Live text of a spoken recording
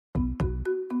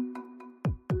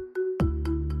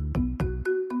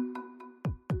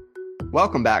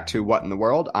Welcome back to What in the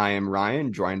World. I am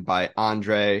Ryan, joined by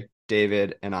Andre,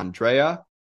 David, and Andrea.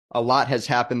 A lot has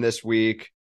happened this week.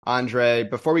 Andre,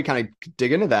 before we kind of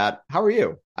dig into that, how are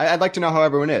you? I'd like to know how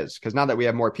everyone is, because now that we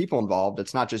have more people involved,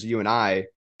 it's not just you and I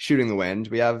shooting the wind.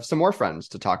 We have some more friends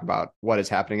to talk about what is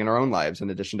happening in our own lives, in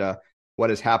addition to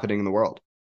what is happening in the world.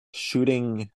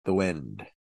 Shooting the wind.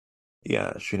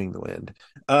 Yeah, shooting the wind.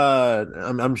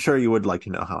 I'm sure you would like to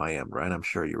know how I am, right? I'm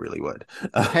sure you really would.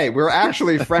 Hey, we're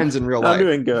actually friends in real I'm life.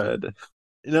 doing good.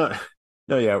 No,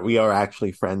 no, yeah, we are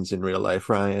actually friends in real life,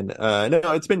 Ryan.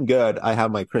 No, it's been good. I have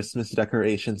my Christmas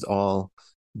decorations all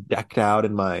decked out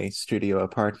in my studio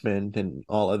apartment and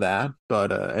all of that.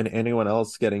 But and anyone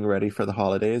else getting ready for the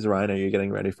holidays? Ryan, are you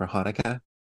getting ready for Hanukkah?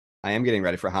 I am getting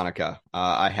ready for Hanukkah.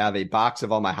 I have a box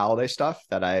of all my holiday stuff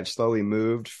that I have slowly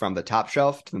moved from the top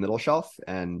shelf to the middle shelf.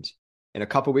 And in a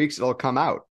couple weeks, it'll come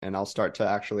out and I'll start to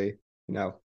actually,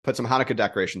 put some Hanukkah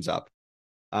decorations up.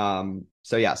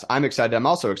 So yes, I'm excited. I'm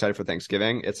also excited for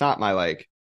Thanksgiving. It's not my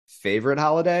favorite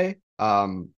holiday.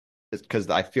 It's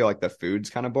because I feel like the food's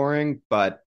kind of boring,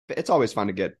 but it's always fun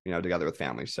to get, together with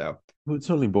family. So It's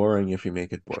only boring if you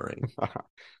make it boring.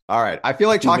 all right. I feel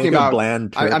like If you talking make a about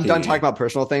bland I'm done talking turkey. about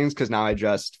personal things because now I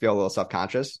just feel a little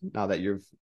self-conscious now that you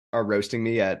are roasting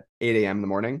me at 8 a.m. in the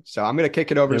morning. So I'm gonna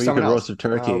kick it over to Maybe you someone could roast else. a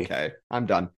turkey. Okay, I'm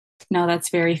done. No, that's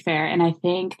very fair. And I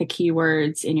think the key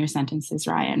words in your sentences,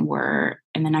 Ryan, were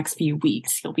in the next few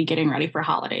weeks, you'll be getting ready for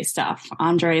holiday stuff.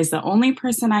 Andre is the only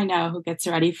person I know who gets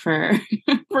ready for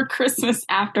for Christmas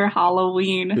after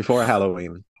Halloween. Before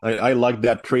Halloween. I lugged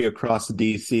that tree across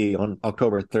DC on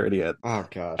October 30th. Oh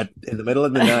gosh. In the middle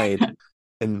of the night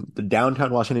in the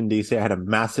downtown Washington, DC, I had a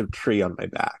massive tree on my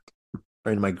back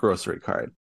or in my grocery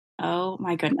cart. Oh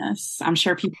my goodness. I'm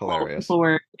sure Hilarious. people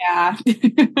were, yeah.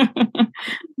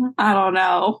 I don't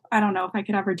know. I don't know if I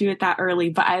could ever do it that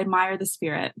early, but I admire the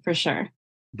spirit for sure.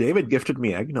 David gifted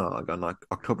me eggnog on like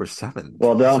October 7th.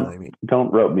 Well, So, don't I mean,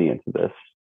 don't rope me into this.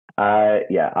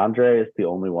 Yeah, Andre is the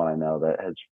only one I know that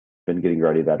has been getting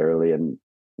ready that early, and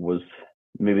was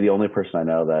maybe the only person I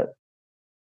know that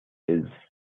is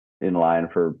in line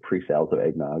for pre-sales of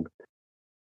eggnog.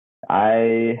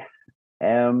 I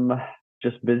am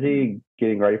just busy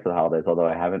getting ready for the holidays, although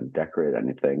I haven't decorated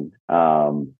anything.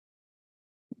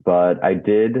 But I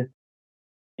did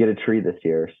get a tree this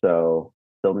year, so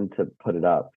still need to put it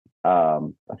up. A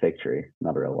fake tree,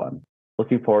 not a real one.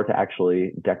 Looking forward to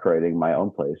actually decorating my own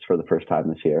place for the first time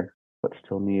this year, but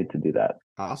still need to do that.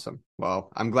 Awesome.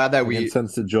 Well, I'm glad that I can we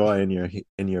sense the joy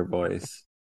in your voice.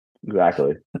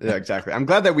 Exactly. yeah, exactly. I'm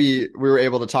glad that we were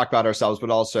able to talk about ourselves,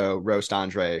 but also roast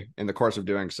Andre in the course of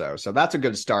doing so. So that's a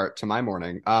good start to my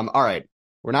morning. All right.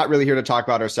 We're not really here to talk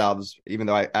about ourselves, even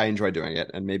though I enjoy doing it,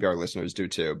 and maybe our listeners do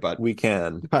too. But We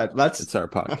can. let's It's our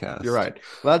podcast. you're right.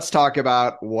 Let's talk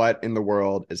about what in the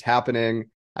world is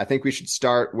happening. I think we should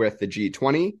start with the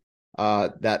G20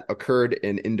 that occurred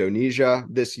in Indonesia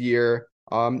this year.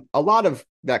 A lot of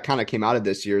that kind of came out of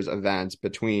this year's events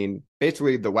between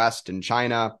basically the West and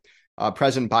China.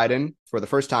 President Biden, for the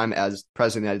first time as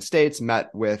president of the United States, met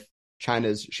with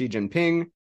China's Xi Jinping.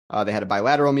 They had a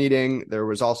bilateral meeting. There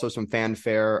was also some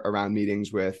fanfare around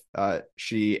meetings with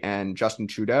Xi and Justin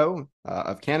Trudeau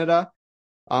of Canada.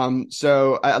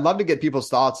 So I'd love to get people's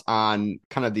thoughts on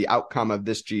kind of the outcome of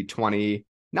this G20.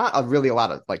 Not really a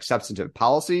lot of substantive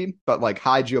policy, but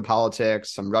high geopolitics,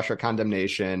 some Russia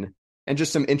condemnation, and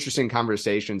just some interesting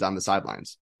conversations on the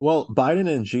sidelines. Well,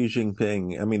 Biden and Xi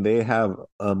Jinping, I mean, they have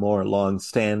a more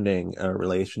long-standing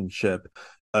relationship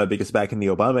because back in the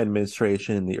Obama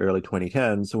administration in the early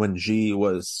 2010s, when Xi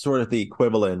was sort of the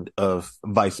equivalent of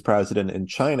vice president in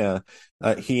China,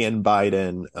 he and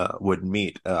Biden would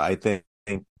meet. I think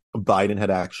Biden had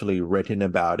actually written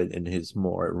about it in his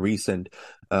more recent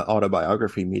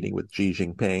autobiography meeting with Xi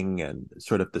Jinping and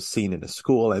sort of the scene in the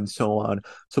school and so on.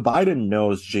 So Biden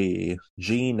knows Xi,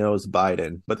 Xi knows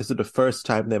Biden, but this is the first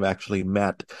time they've actually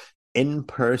met in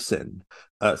person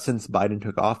since Biden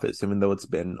took office, even though it's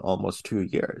been almost 2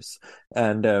 years.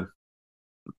 And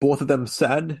both of them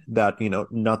said that,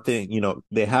 nothing,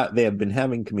 they have been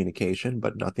having communication,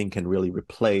 but nothing can really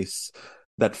replace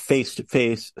that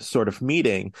face-to-face sort of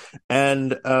meeting.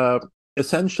 And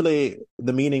essentially,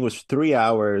 the meeting was 3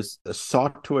 hours,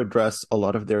 sought to address a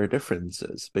lot of their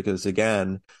differences, because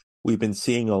again, we've been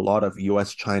seeing a lot of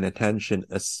US-China tension,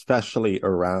 especially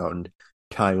around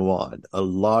Taiwan, a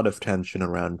lot of tension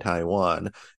around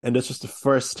Taiwan. And this was the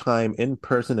first time in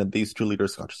person that these two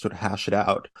leaders got to sort of hash it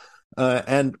out.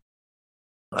 And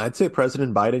I'd say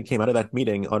President Biden came out of that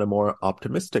meeting on a more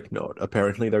optimistic note.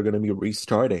 Apparently, they're going to be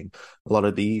restarting a lot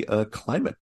of the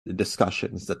climate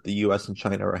discussions that the US and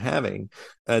China are having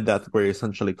that were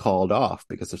essentially called off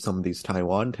because of some of these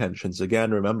Taiwan tensions.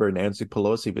 Again, remember Nancy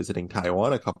Pelosi visiting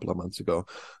Taiwan a couple of months ago.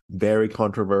 Very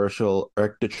controversial,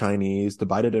 irked the Chinese. The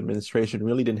Biden administration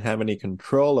really didn't have any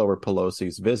control over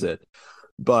Pelosi's visit,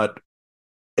 but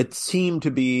it seemed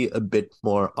to be a bit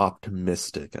more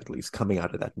optimistic, at least coming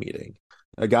out of that meeting.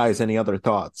 Guys, any other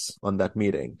thoughts on that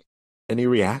meeting? Any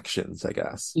reactions, I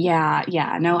guess? Yeah,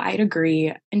 no, I'd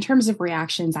agree. In terms of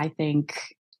reactions, I think,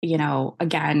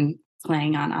 again,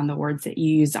 playing on the words that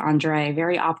you used, Andre,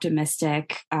 very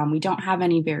optimistic. We don't have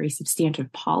any very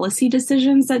substantive policy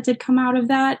decisions that did come out of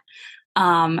that.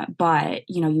 But,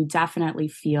 you definitely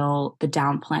feel the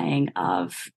downplaying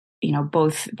of,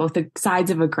 both the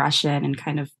sides of aggression and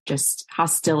kind of just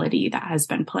hostility that has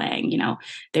been playing.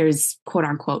 There's quote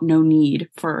unquote no need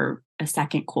for a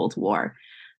second Cold War.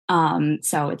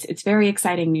 So it's very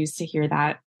exciting news to hear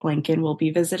that Blinken will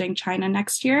be visiting China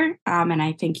next year. And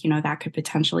I think, that could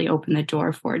potentially open the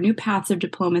door for new paths of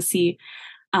diplomacy.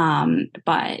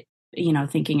 But,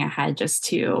 thinking ahead just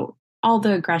to all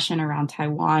the aggression around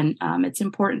Taiwan, it's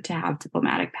important to have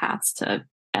diplomatic paths to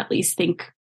at least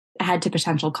think ahead to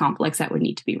potential conflicts that would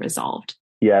need to be resolved.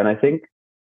 Yeah, and I think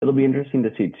it'll be interesting to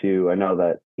see too. I know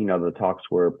that, the talks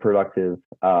were productive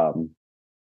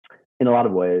in a lot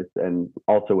of ways, and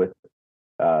also with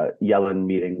Yellen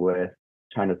meeting with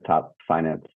China's top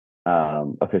finance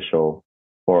official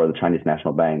for the Chinese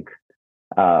National Bank,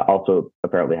 also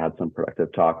apparently had some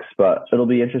productive talks. But it'll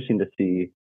be interesting to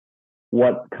see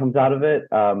what comes out of it.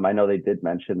 I know they did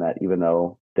mention that even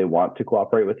though they want to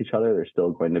cooperate with each other, they're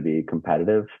still going to be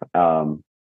competitive. And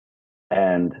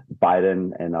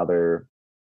Biden and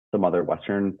some other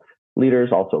Western leaders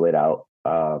also laid out,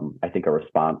 I think, a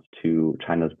response to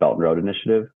China's Belt and Road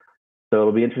Initiative. So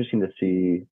it'll be interesting to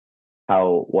see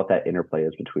what that interplay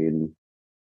is between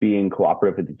being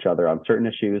cooperative with each other on certain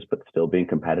issues, but still being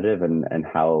competitive, and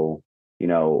how,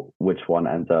 which one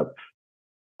ends up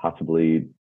possibly,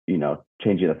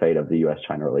 changing the fate of the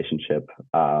U.S.-China relationship,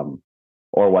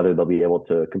 or whether they'll be able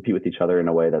to compete with each other in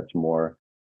a way that's more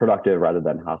productive rather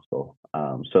than hostile.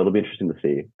 So it'll be interesting to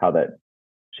see how that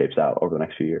shapes out over the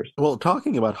next few years. Well,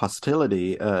 talking about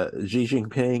hostility, Xi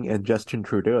Jinping and Justin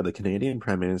Trudeau, the Canadian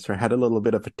Prime Minister, had a little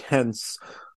bit of a tense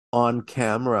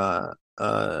on-camera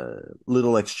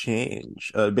little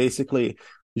exchange. Basically,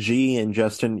 Xi and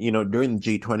Justin, during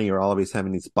the G20 are always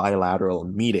having these bilateral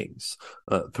meetings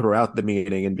throughout the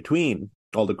meeting, in between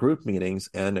all the group meetings,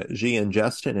 and Xi and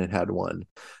Justin had one.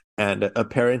 And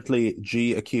apparently,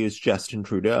 Xi accused Justin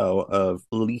Trudeau of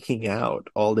leaking out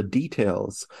all the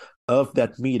details of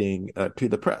that meeting to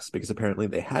the press, because apparently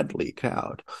they had leaked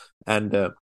out. And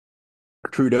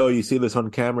Trudeau, you see this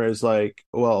on camera, is like,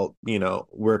 well,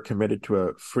 we're committed to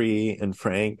a free and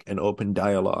frank and open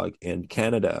dialogue in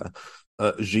Canada.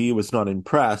 Xi was not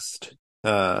impressed,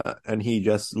 and he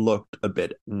just looked a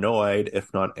bit annoyed,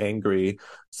 if not angry,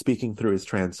 speaking through his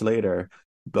translator.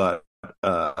 But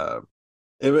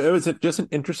it was just an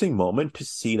interesting moment to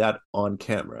see that on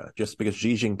camera, just because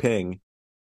Xi Jinping,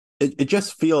 it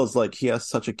just feels like he has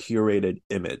such a curated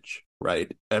image,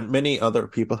 right? And many other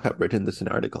people have written this in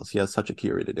articles. He has such a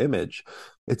curated image.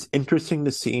 It's interesting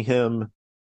to see him,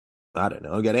 I don't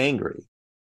know, get angry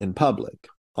in public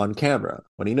on camera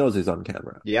when he knows he's on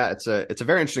camera. Yeah, it's a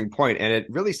very interesting point, and it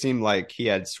really seemed like he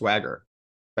had swagger,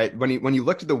 right? When you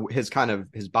looked at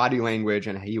his body language,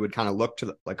 and he would kind of look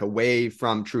to like away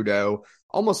from Trudeau,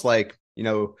 almost like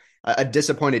a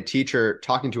disappointed teacher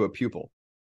talking to a pupil.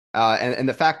 And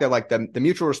the fact that like the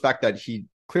mutual respect that he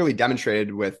clearly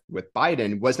demonstrated with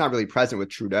Biden was not really present with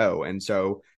Trudeau. And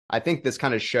so I think this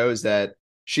kind of shows that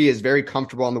Xi is very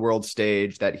comfortable on the world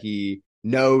stage, that he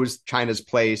knows China's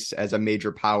place as a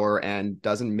major power and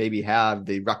doesn't maybe have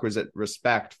the requisite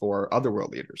respect for other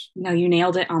world leaders. No, you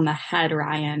nailed it on the head,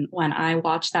 Ryan. When I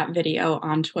watched that video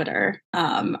on Twitter,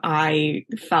 I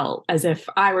felt as if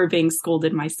I were being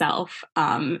scolded myself.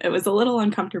 It was a little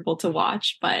uncomfortable to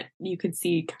watch, but you could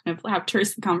see kind of how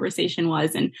terse the conversation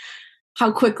was and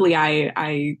how quickly it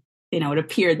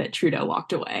appeared that Trudeau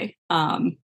walked away.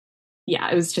 Yeah,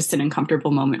 it was just an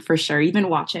uncomfortable moment for sure, even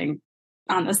watching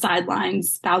on the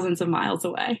sidelines thousands of miles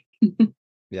away.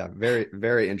 Yeah, very,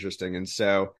 very interesting. And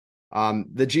so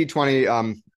the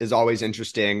G20 is always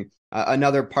interesting.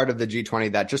 Another part of the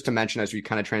G20 that, just to mention as we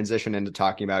kind of transition into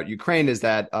talking about Ukraine, is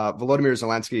that Volodymyr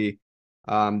Zelensky,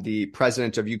 the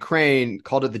president of Ukraine,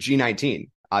 called it the G19,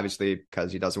 obviously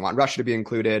because he doesn't want Russia to be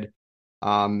included.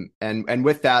 And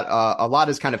with that, a lot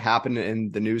has kind of happened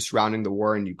in the news surrounding the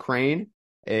war in Ukraine.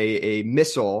 A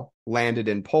missile landed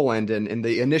in Poland, and in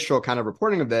the initial kind of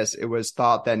reporting of this, it was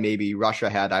thought that maybe Russia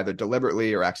had either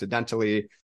deliberately or accidentally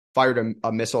fired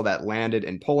a missile that landed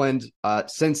in Poland.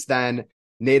 Since then,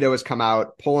 NATO has come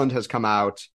out, Poland has come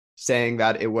out saying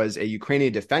that it was a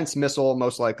Ukrainian defense missile,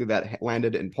 most likely that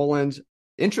landed in Poland.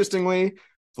 Interestingly,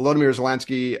 Volodymyr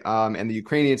Zelensky and the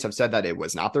Ukrainians have said that it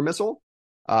was not their missile.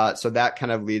 So that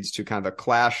kind of leads to kind of a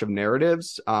clash of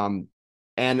narratives.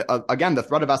 And again, the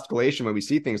threat of escalation when we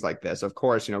see things like this, of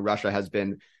course, Russia has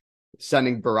been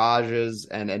sending barrages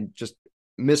and just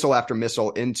missile after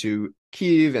missile into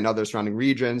Kyiv and other surrounding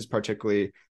regions,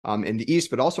 particularly in the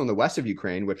east, but also in the west of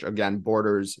Ukraine, which again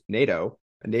borders NATO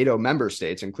member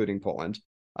states, including Poland.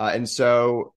 And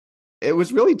so it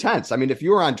was really tense. I mean, if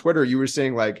you were on Twitter, you were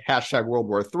seeing like hashtag World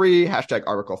War III, hashtag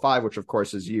Article 5, which of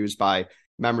course is used by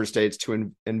member states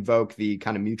to invoke the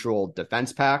kind of mutual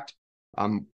defense pact.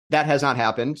 That has not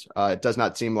happened. It does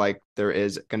not seem like there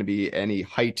is going to be any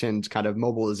heightened kind of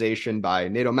mobilization by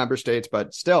NATO member states,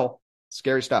 but still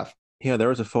scary stuff. Yeah, there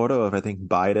was a photo of, I think,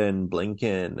 Biden,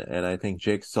 Blinken, and I think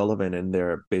Jake Sullivan in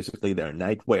their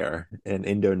nightwear in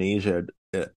Indonesia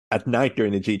at night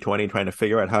during the G20 trying to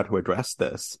figure out how to address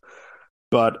this.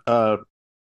 But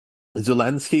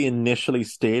Zelensky initially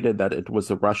stated that it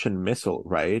was a Russian missile,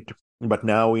 right? But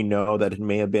now we know that it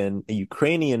may have been a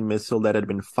Ukrainian missile that had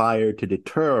been fired to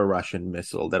deter a Russian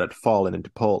missile that had fallen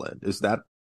into Poland. Is that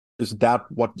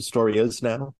what the story is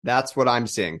now? That's what I'm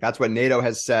seeing. That's what NATO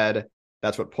has said.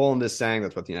 That's what Poland is saying.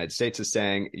 That's what the United States is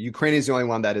saying. Ukraine is the only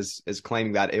one that is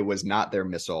claiming that it was not their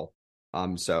missile.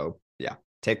 So yeah,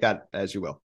 take that as you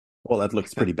will. Well, that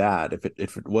looks pretty bad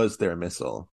if it was their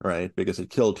missile, right? Because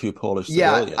it killed 2 Polish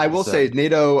civilians. Yeah, I will say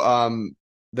NATO,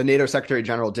 the NATO Secretary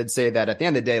General did say that at the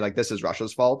end of the day, like, this is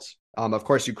Russia's fault. Of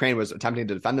course, Ukraine was attempting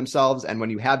to defend themselves. And when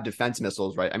you have defense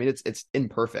missiles, right, I mean, it's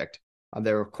imperfect.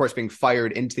 They're, of course, being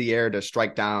fired into the air to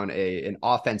strike down an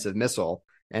offensive missile.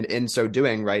 And in so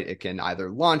doing, right, it can either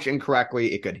launch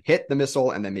incorrectly, it could hit the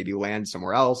missile and then maybe land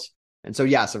somewhere else. And so,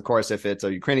 yes, of course, if it's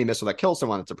a Ukrainian missile that kills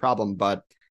someone, it's a problem. But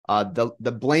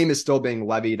the blame is still being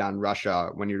levied on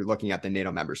Russia when you're looking at the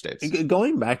NATO member states.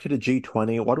 Going back to the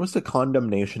G20, what was the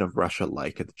condemnation of Russia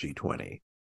like at the G20?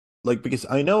 Like, because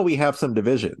I know we have some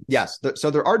divisions. Yes,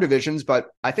 so there are divisions, but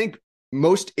I think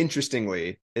most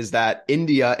interestingly is that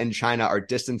India and China are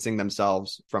distancing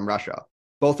themselves from Russia.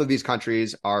 Both of these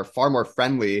countries are far more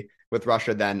friendly with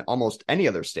Russia than almost any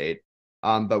other state.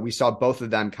 But we saw both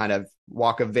of them kind of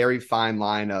walk a very fine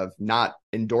line of not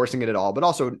endorsing it at all, but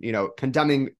also,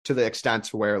 condemning to the extent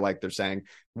where, like, they're saying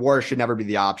war should never be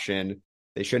the option.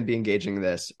 They shouldn't be engaging in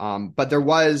this. But there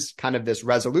was kind of this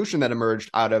resolution that emerged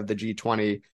out of the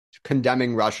G20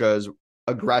 condemning Russia's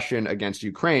aggression against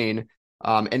Ukraine.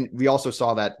 And we also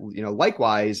saw that,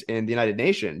 likewise in the United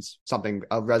Nations,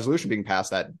 a resolution being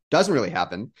passed that doesn't really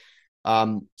happen.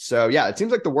 So yeah, it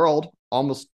seems like the world,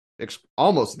 almost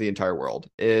the entire world,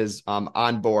 is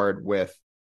on board with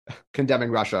condemning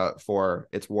Russia for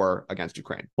its war against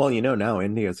Ukraine. Well, now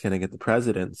India is going to get the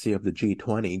presidency of the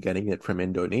G20, getting it from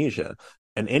Indonesia.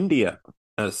 And India,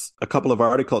 as a couple of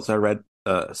articles I read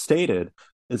stated,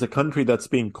 is a country that's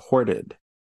being courted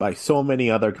by so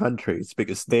many other countries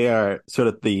because they are sort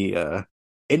of the not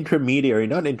intermediary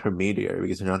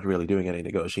because they're not really doing any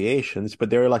negotiations, but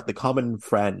they're like the common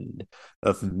friend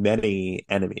of many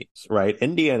enemies, right?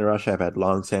 India and Russia have had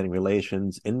long-standing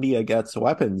relations. India gets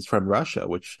weapons from Russia,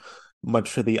 which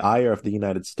much to the ire of the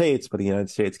United States, but the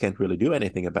United States can't really do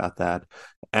anything about that.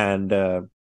 And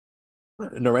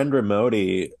Narendra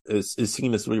Modi is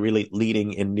seen as really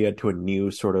leading India to a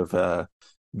new sort of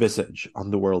visage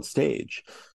on the world stage.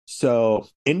 So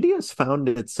India's found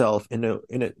itself in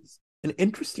an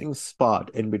interesting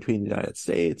spot in between the United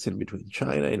States, in between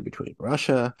China, in between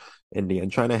Russia. India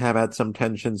and China have had some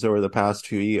tensions over the past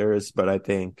few years, but I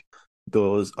think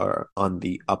those are on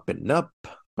the up and up,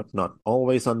 but not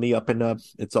always on the up and up.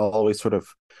 It's always sort of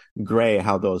gray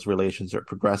how those relations are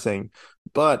progressing.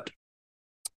 But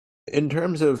in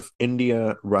terms of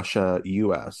India, Russia,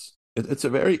 US, it's a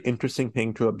very interesting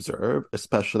thing to observe,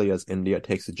 especially as India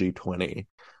takes the G20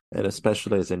 and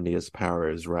especially as India's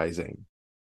power is rising.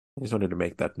 I just wanted to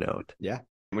make that note. Yeah.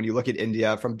 When you look at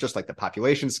India from just like the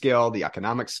population scale, the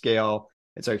economic scale,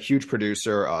 it's a huge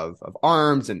producer of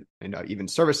arms and even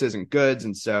services and goods.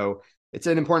 And so it's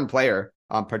an important player,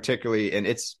 particularly in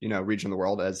its region of the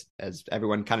world. As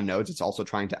everyone kind of knows, it's also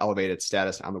trying to elevate its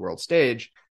status on the world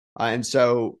stage. And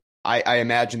so I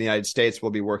imagine the United States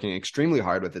will be working extremely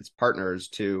hard with its partners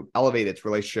to elevate its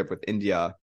relationship with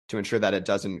India to ensure that it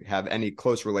doesn't have any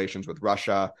close relations with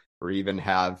Russia or even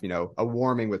have, a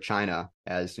warming with China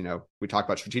as, we talk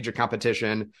about strategic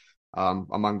competition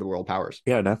among the world powers.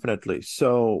 Yeah, definitely.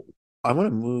 So I want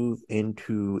to move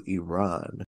into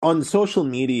Iran. On social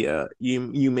media,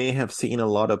 you may have seen a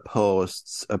lot of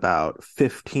posts about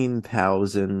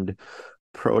 15,000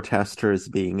 protesters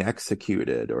being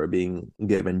executed or being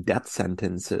given death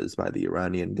sentences by the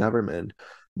Iranian government,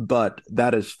 but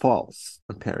that is false.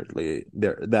 Apparently,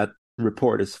 that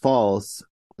report is false.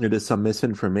 It is some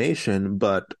misinformation,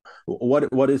 but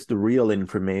what is the real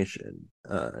information?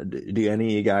 Do any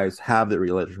of you guys have the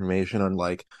real information on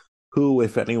like who,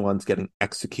 if anyone's getting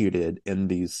executed in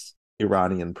these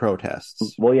Iranian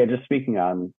protests? Well, yeah, just speaking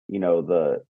on,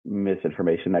 the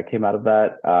misinformation that came out of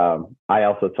that, I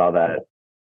also saw that,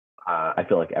 I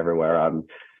feel like everywhere on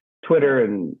Twitter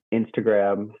and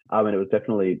Instagram, and it was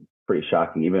definitely pretty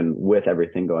shocking, even with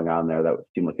everything going on there. That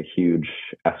seemed like a huge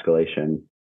escalation.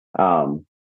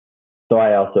 So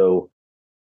I also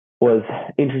was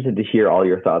interested to hear all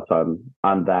your thoughts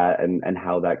on that and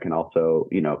how that can also,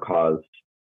 cause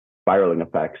spiraling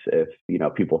effects if,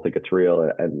 people think it's real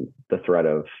and the threat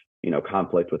of,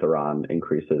 conflict with Iran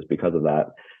increases because of that.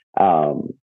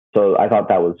 So I thought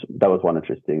that was one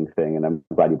interesting thing, and I'm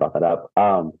glad you brought that up.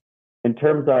 In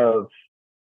terms of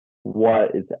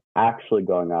what is actually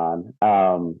going on,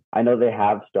 I know they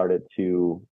have started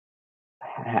to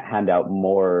hand out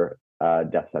more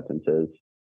death sentences.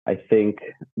 I think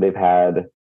they've had,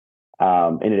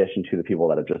 in addition to the people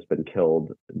that have just been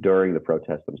killed during the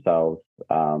protests themselves,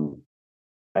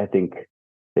 I think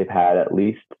they've had at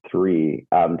least 3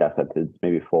 death sentences,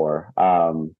 maybe 4.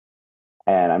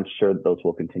 And I'm sure those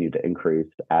will continue to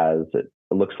increase as it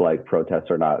looks like protests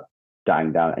are not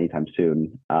dying down anytime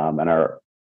soon, and are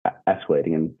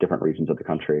escalating in different regions of the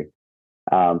country.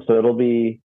 So it'll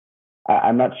be,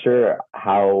 I'm not sure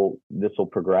how this will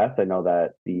progress. I know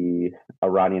that the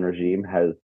Iranian regime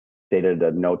has stated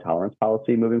a no tolerance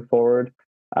policy moving forward.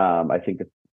 I think a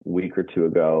week or 2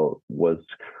 ago was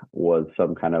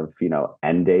some kind of,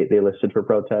 end date they listed for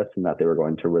protests, and that they were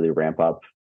going to really ramp up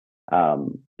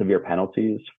severe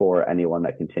penalties for anyone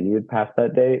that continued past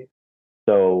that date.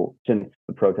 So since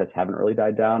the protests haven't really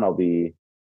died down, I'll be,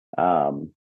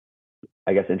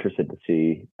 I guess, interested to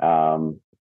see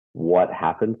what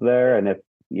happens there, and if,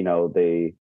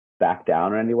 they back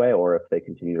down in any way, or if they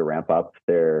continue to ramp up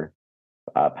their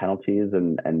penalties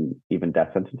and even death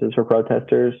sentences for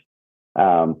protesters.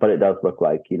 But it does look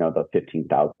like, the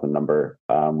 15,000 number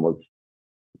was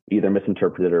either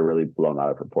misinterpreted or really blown out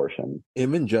of proportion.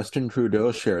 Even Justin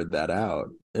Trudeau shared that out.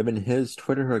 Even his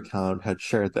Twitter account had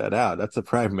shared that out. That's the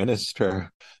prime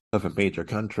minister of a major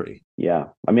country. Yeah.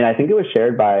 I mean, I think it was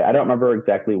shared by, I don't remember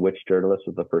exactly which journalist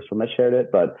was the first one that shared it,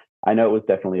 but I know it was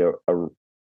definitely a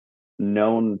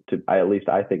known to, at least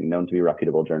I think, known to be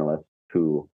reputable journalist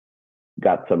who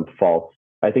got some false,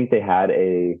 I think they had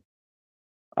a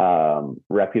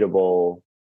reputable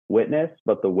witness,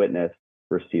 but the witness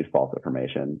received false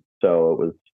information. So it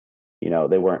was,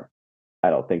 they weren't, I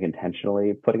don't think,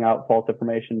 intentionally putting out false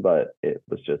information, but it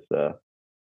was just a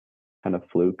kind of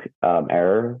fluke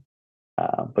error.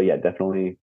 But yeah,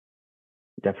 definitely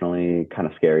kind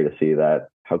of scary to see that,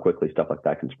 how quickly stuff like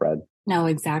that can spread. No,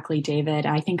 exactly, David.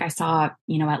 I think I saw,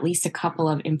 at least a couple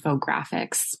of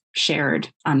infographics shared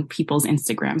on people's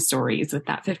Instagram stories with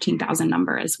that 15,000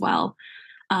 number as well.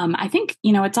 I think,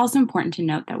 it's also important to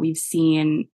note that we've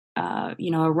seen,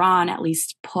 Iran at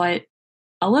least put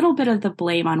a little bit of the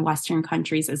blame on Western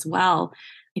countries as well.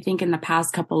 I think in the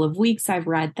past couple of weeks, I've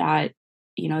read that,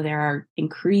 there are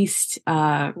increased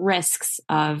risks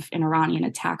of an Iranian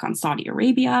attack on Saudi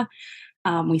Arabia.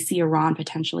 We see Iran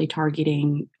potentially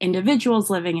targeting individuals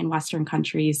living in Western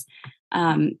countries.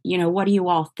 What do you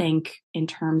all think in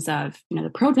terms of, the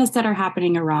protests that are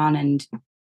happening in Iran and,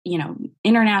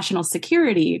 international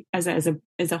security as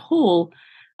a whole,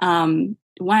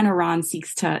 when Iran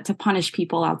seeks to punish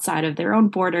people outside of their own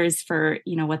borders for,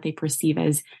 what they perceive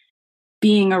as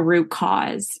being a root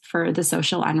cause for the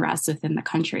social unrest within the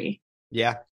country?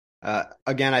 Yeah.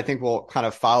 Again, I think we'll kind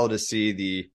of follow to see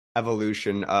the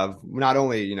evolution of not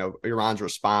only, Iran's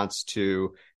response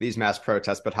to these mass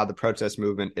protests, but how the protest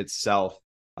movement itself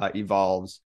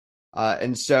evolves.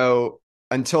 And so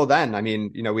until then, I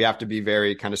mean, we have to be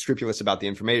very kind of scrupulous about the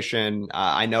information.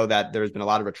 I know that there's been a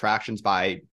lot of retractions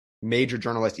by major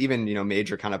journalists, even,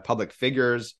 major kind of public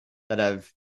figures that have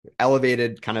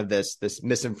elevated kind of this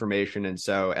misinformation. And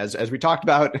so as we talked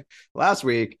about last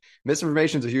week,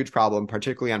 misinformation is a huge problem,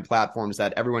 particularly on platforms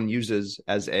that everyone uses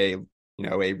as a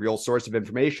real source of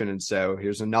information. And so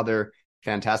here's another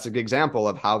fantastic example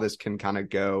of how this can kind of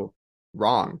go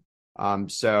wrong.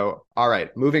 So, all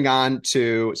right, moving on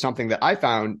to something that I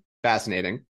found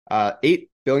fascinating. 8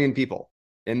 billion people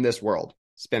in this world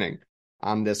spinning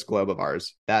on this globe of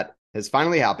ours. That has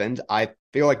finally happened. I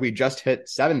feel like we just hit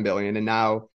 7 billion, and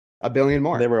now a billion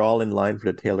more. They were all in line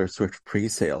for the Taylor Swift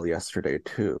pre-sale yesterday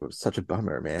too. Such a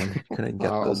bummer, man. Couldn't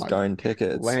get Oh those my, darn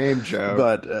tickets. lame joke.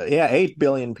 But yeah, 8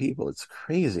 billion people. It's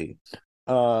crazy.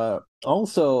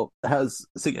 Also has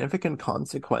significant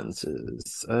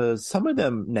consequences. Some of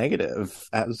them negative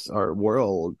as our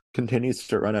world continues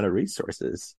to run out of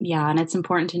resources. Yeah, and it's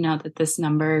important to note that this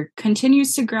number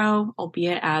continues to grow,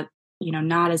 albeit at,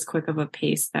 not as quick of a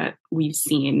pace that we've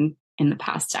seen in the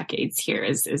past decades here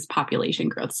as population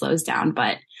growth slows down.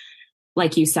 But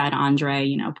like you said,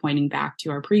 Andre, pointing back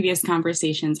to our previous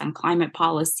conversations on climate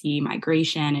policy,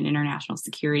 migration, and international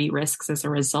security risks as a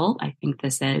result, I think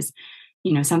this is,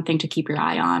 something to keep your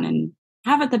eye on and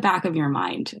have at the back of your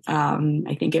mind.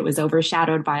 I think it was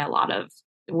overshadowed by a lot of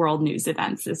world news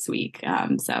events this week.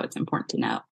 So it's important to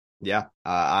note. Yeah,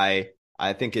 I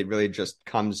think it really just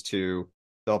comes to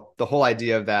the whole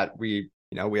idea of that we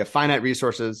have finite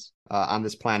resources on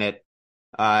this planet,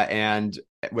 and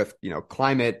with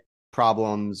climate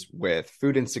problems, with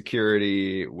food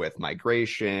insecurity, with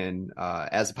migration,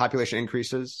 as the population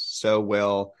increases, so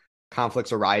will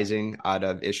conflicts arising out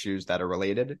of issues that are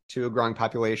related to a growing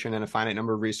population and a finite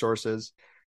number of resources.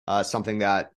 Something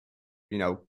that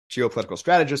geopolitical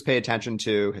strategists pay attention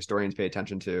to, historians pay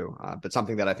attention to, but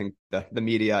something that I think the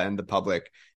media and the public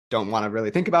don't want to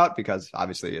really think about because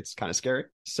obviously it's kind of scary.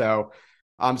 So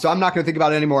I'm not going to think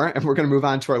about it anymore, and we're going to move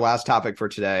on to our last topic for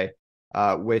today,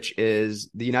 which is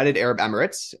the United Arab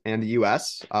Emirates and the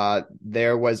U.S.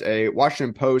 There was a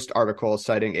Washington Post article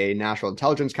citing a National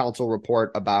Intelligence Council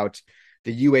report about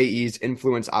the UAE's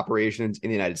influence operations in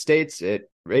the United States.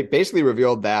 It basically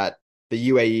revealed that the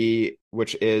UAE,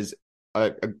 which is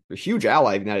a huge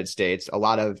ally of the United States, a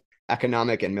lot of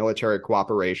economic and military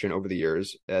cooperation over the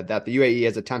years, that the UAE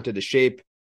has attempted to shape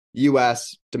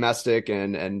U.S. domestic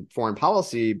and foreign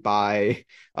policy by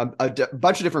a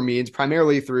bunch of different means,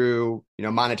 primarily through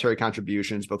monetary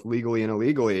contributions, both legally and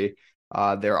illegally.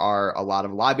 There are a lot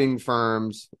of lobbying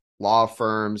firms, law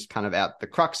firms, kind of at the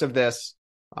crux of this.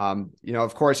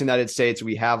 Of course, in the United States,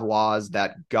 we have laws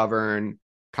that govern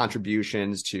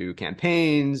contributions to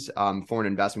campaigns, foreign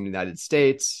investment in the United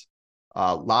States,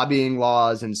 lobbying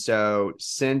laws. And so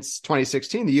since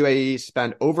 2016, the UAE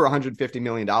spent over $150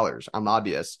 million on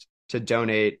lobbyists to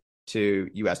donate to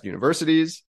U.S.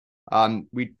 universities.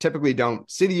 We typically don't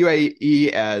see the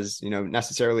UAE as,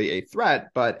 necessarily a threat,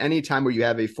 but anytime where you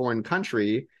have a foreign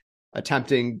country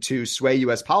attempting to sway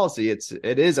U.S. policy,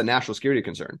 it is a national security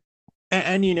concern.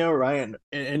 And Ryan,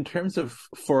 in terms of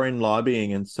foreign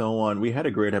lobbying and so on, we had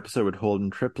a great episode with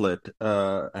Holden Triplett,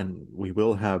 and we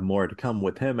will have more to come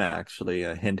with him, actually.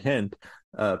 Hint, hint,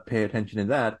 pay attention to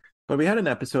that. But we had an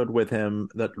episode with him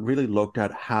that really looked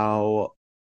at how,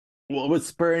 it was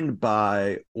spurred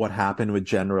by what happened with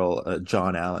General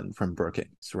John Allen from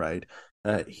Brookings, right?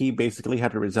 He basically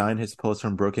had to resign his post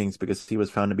from Brookings because he was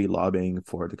found to be lobbying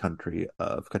for the country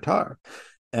of Qatar.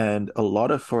 And a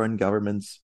lot of foreign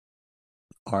governments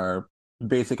are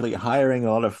basically hiring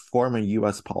a lot of former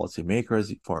U.S.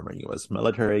 policymakers, former U.S.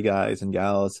 military guys and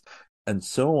gals, and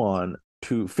so on,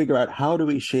 to figure out how do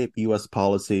we shape U.S.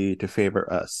 policy to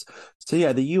favor us. So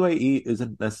yeah, the UAE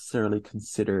isn't necessarily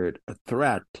considered a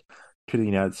threat to the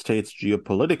United States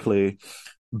geopolitically,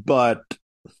 but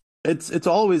it's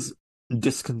always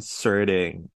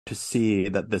disconcerting to see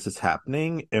that this is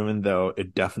happening, even though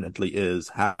it definitely is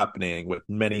happening with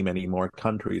many, many more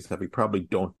countries that we probably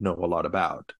don't know a lot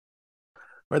about,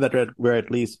 or that we're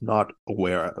at least not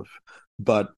aware of.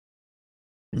 But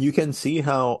you can see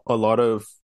how a lot of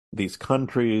these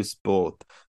countries, both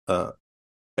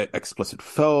explicit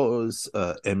foes,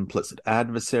 implicit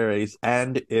adversaries,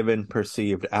 and even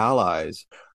perceived allies,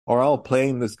 are all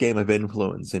playing this game of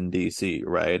influence in DC,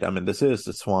 right? I mean, this is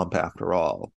the swamp after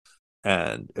all.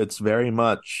 And it's very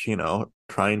much,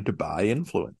 trying to buy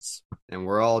influence. And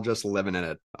we're all just living in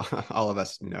it. All of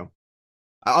us,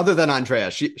 other than Andrea,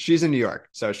 she's in New York,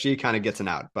 so she kind of gets an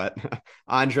out. But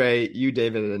Andre, you,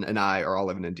 David, and I are all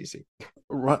living in DC.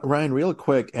 Ryan, real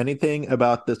quick, anything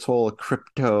about this whole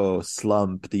crypto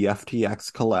slump, the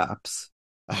FTX collapse?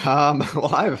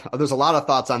 Well, there's a lot of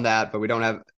thoughts on that, but we don't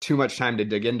have too much time to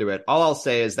dig into it. All I'll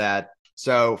say is that,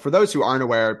 so for those who aren't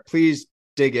aware, please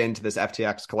dig into this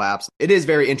FTX collapse. It is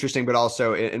very interesting, but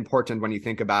also important when you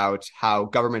think about how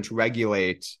governments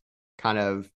regulate kind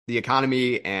of the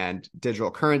economy and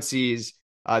digital currencies.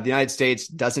 The United States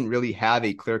doesn't really have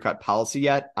a clear-cut policy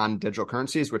yet on digital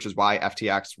currencies, which is why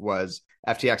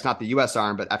FTX, not the US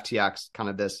arm, but FTX, kind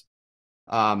of this,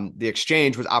 the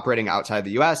exchange was operating outside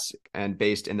the US and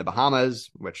based in the Bahamas,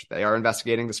 which they are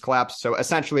investigating this collapse. So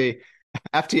essentially,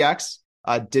 FTX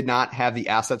did not have the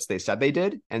assets they said they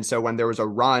did. And so when there was a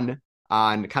run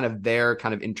on kind of their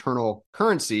kind of internal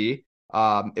currency,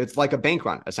 it's like a bank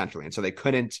run essentially. And so they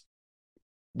couldn't,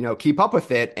 keep up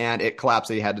with it, and it collapsed.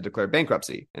 They had to declare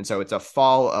bankruptcy. And so it's a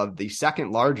fall of the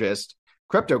second largest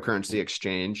cryptocurrency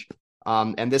exchange.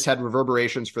 And this had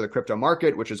reverberations for the crypto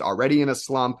market, which is already in a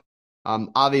slump.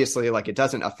 Obviously, like, it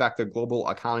doesn't affect the global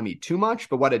economy too much,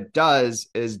 but what it does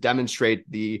is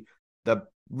demonstrate the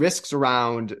risks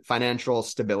around financial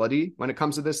stability when it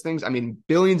comes to these things. I mean,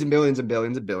 billions and billions and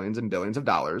billions and billions and billions of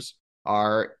dollars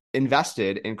are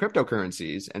invested in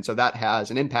cryptocurrencies. And so that has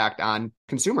an impact on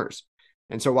consumers.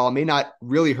 And so while it may not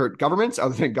really hurt governments,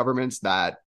 other than governments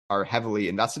that are heavily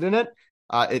invested in it,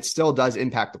 it still does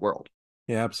impact the world.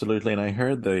 Yeah, absolutely. And I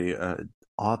heard the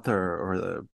author or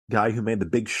the guy who made The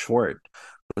Big Short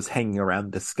was hanging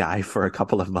around this guy for a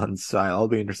couple of months. So I'll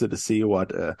be interested to see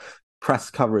what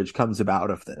press coverage comes about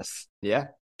of this. Yeah,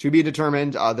 to be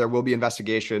determined. There will be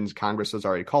investigations. Congress has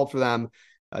already called for them.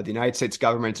 The United States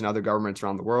government and other governments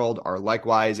around the world are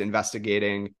likewise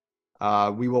investigating.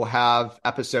 We will have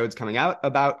episodes coming out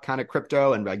about kind of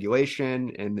crypto and regulation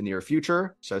in the near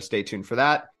future, so stay tuned for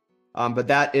that. But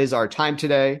that is our time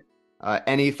today.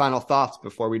 Any final thoughts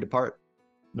before we depart?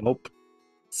 Nope.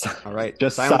 All right.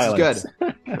 Just silence is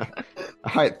good.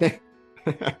 All right.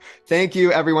 Thank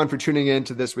you, everyone, for tuning in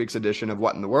to this week's edition of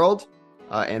What in the World.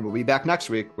 And we'll be back next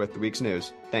week with the week's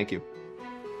news. Thank you.